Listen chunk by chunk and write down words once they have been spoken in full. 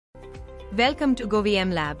Welcome to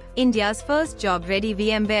GOVMLAB, India's first job-ready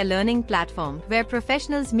VMware learning platform where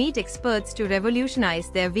professionals meet experts to revolutionize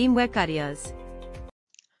their VMware careers.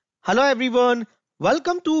 Hello everyone,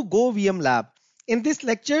 welcome to GOVMLAB. In this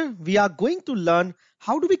lecture, we are going to learn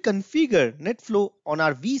how do we configure NetFlow on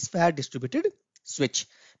our vSphere distributed switch.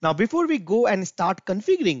 Now before we go and start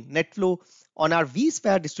configuring NetFlow on our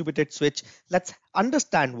vSphere distributed switch, let's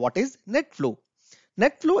understand what is NetFlow.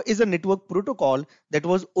 NetFlow is a network protocol that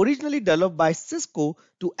was originally developed by Cisco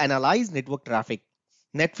to analyze network traffic.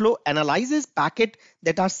 NetFlow analyzes packets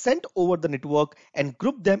that are sent over the network and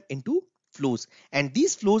group them into flows, and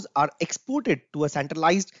these flows are exported to a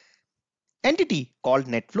centralized entity called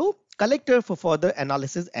NetFlow Collector for further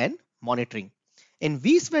analysis and monitoring. In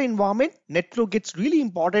vSphere environment, NetFlow gets really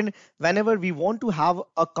important whenever we want to have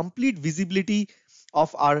a complete visibility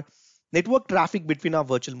of our network traffic between our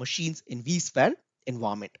virtual machines in vSphere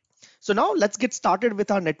environment. So now let's get started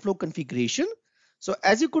with our NetFlow configuration. So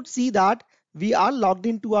as you could see that we are logged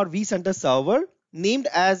into our vCenter server named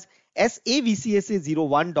as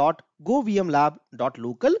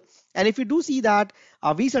savcsa01.govmlab.local, and if you do see that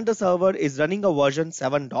our vCenter server is running a version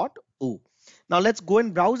 7.0. Now let's go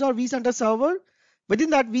and browse our vCenter server.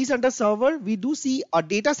 Within that vCenter server, we do see a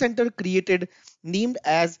data center created named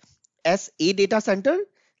as SA data center.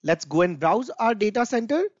 Let's go and browse our data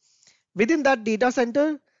center. Within that data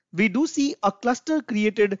center, we do see a cluster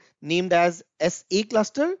created named as SA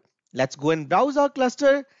cluster. Let's go and browse our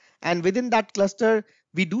cluster, and within that cluster,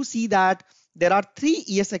 we do see that there are 3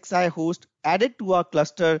 ESXi hosts added to our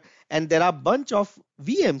cluster, and there are a bunch of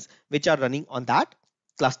VMs which are running on that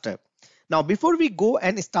cluster. Now before we go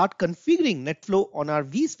and start configuring NetFlow on our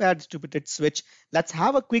vSphere distributed switch, let's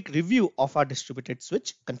have a quick review of our distributed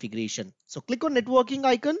switch configuration. So click on networking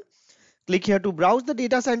icon. Click here to browse the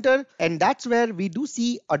data center, and that's where we do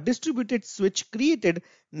see a distributed switch created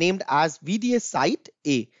named as VDS site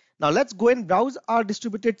A. Now let's go and browse our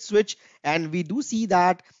distributed switch, and we do see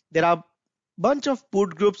that there are a bunch of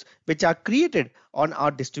port groups which are created on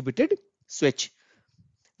our distributed switch.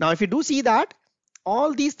 Now if you do see that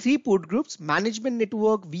all these 3 port groups, management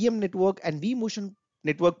network, VM network and vMotion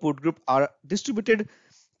network port group, are distributed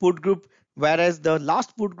port group, whereas the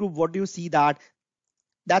last port group, what do you see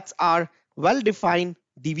that's our well-defined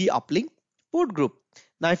DV uplink port group.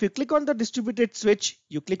 Now if you click on the distributed switch,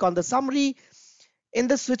 you click on the summary. In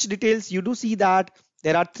the switch details, you do see that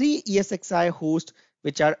there are 3 ESXi hosts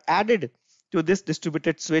which are added to this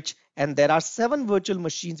distributed switch, and there are 7 virtual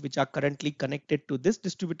machines which are currently connected to this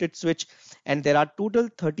distributed switch, and there are total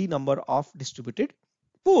 30 number of distributed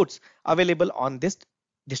ports available on this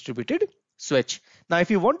distributed switch. Now if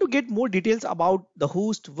you want to get more details about the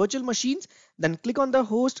host virtual machines, then click on the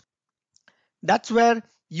host. That's where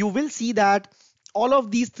you will see that all of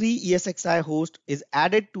these 3 ESXi hosts is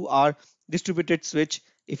added to our distributed switch.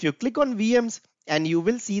 If you click on VMs, and you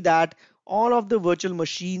will see that all of the virtual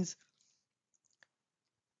machines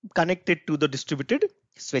connected to the distributed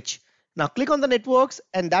switch. Now click on the networks,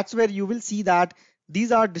 and that's where you will see that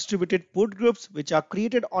these are distributed port groups which are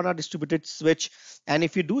created on our distributed switch. And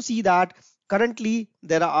if you do see that currently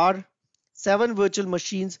there are 7 virtual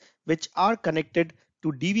machines which are connected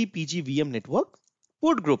to DVPG VM network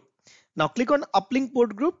port group. Now click on uplink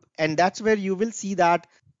port group, and that's where you will see that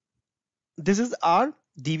this is our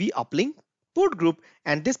DV uplink port group,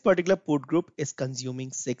 and this particular port group is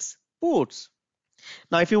consuming 6 ports.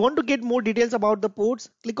 Now if you want to get more details about the ports,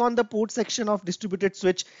 click on the port section of distributed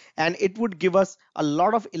switch, and it would give us a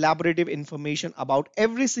lot of elaborative information about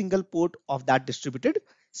every single port of that distributed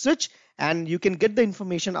switch, and you can get the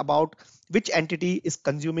information about which entity is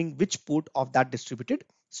consuming which port of that distributed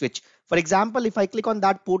switch. For example, if I click on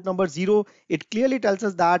that port number 0, it clearly tells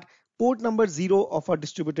us that port number 0 of our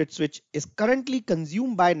distributed switch is currently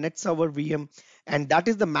consumed by NetServer VM, and that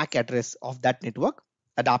is the MAC address of that network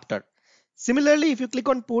adapter. Similarly, if you click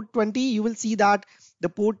on port 20, you will see that the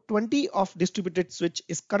port 20 of distributed switch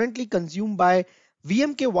is currently consumed by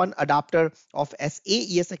VMK1 adapter of SA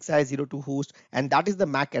ESXi02 host, and that is the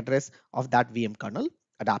MAC address of that VM kernel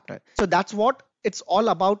adapter. So that's what it's all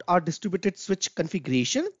about, our distributed switch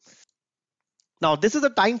configuration. Now this is the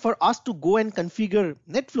time for us to go and configure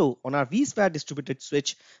NetFlow on our vSphere distributed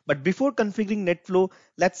switch. But before configuring NetFlow,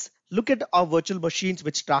 let's look at our virtual machines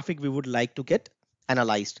which traffic we would like to get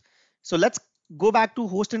analyzed. So let's go back to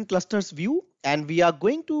host and clusters view, and we are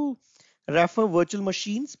going to refer virtual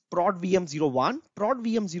machines prod VM01, prod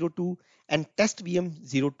VM02 and test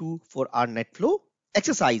VM02 for our NetFlow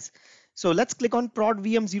exercise. So let's click on prod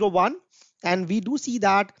VM01, and we do see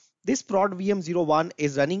that this prod VM01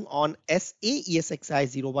 is running on SA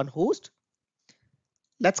ESXi01 host.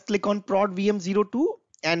 Let's click on prod VM02,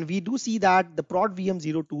 and we do see that the prod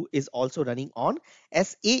VM02 is also running on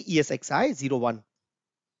SA ESXi 01,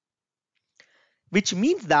 which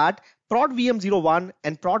means that prod VM01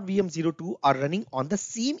 and prod VM02 are running on the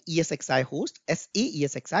same ESXi host SA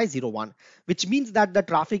ESXi 01, which means that the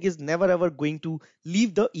traffic is never ever going to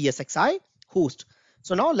leave the ESXi host.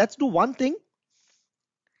 So now let's do one thing.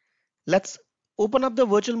 Let's open up the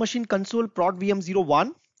virtual machine console prod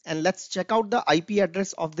VM01 and let's check out the IP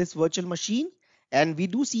address of this virtual machine. And we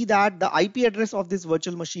do see that the IP address of this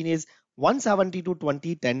virtual machine is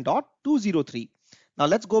 172.20.10.203. Now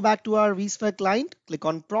let's go back to our vSphere client, click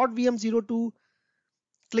on prod VM02,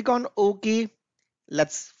 click on OK.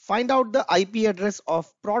 Let's find out the IP address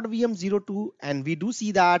of prod VM02, and we do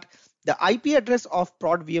see that the IP address of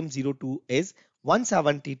prod VM02 is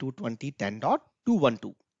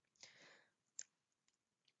 172.20.10.212.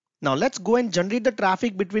 Now let's go and generate the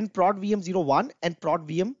traffic between prod VM01 and prod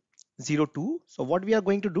VM02. So what we are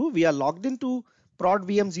going to do, we are logged into prod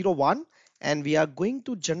VM01 and we are going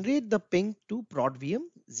to generate the ping to prod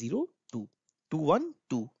VM02,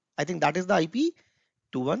 212. I think that is the IP,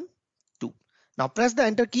 212. Now press the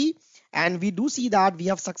enter key and we do see that we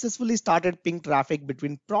have successfully started ping traffic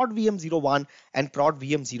between prod VM01 and prod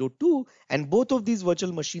VM02, and both of these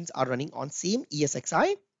virtual machines are running on same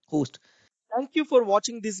ESXi host. Thank you for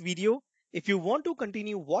watching this video. If you want to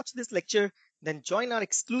continue watch this lecture, then join our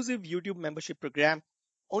exclusive YouTube membership program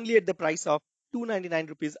only at the price of 299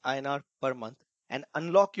 rupees INR per month and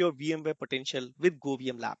unlock your VMware potential with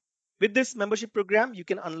GoVMLab. With this membership program, you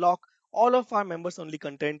can unlock all of our members only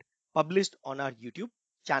content published on our YouTube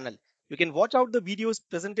channel. You can watch out the videos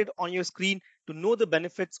presented on your screen to know the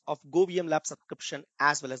benefits of GoVMLab subscription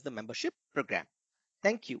as well as the membership program.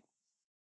 Thank you.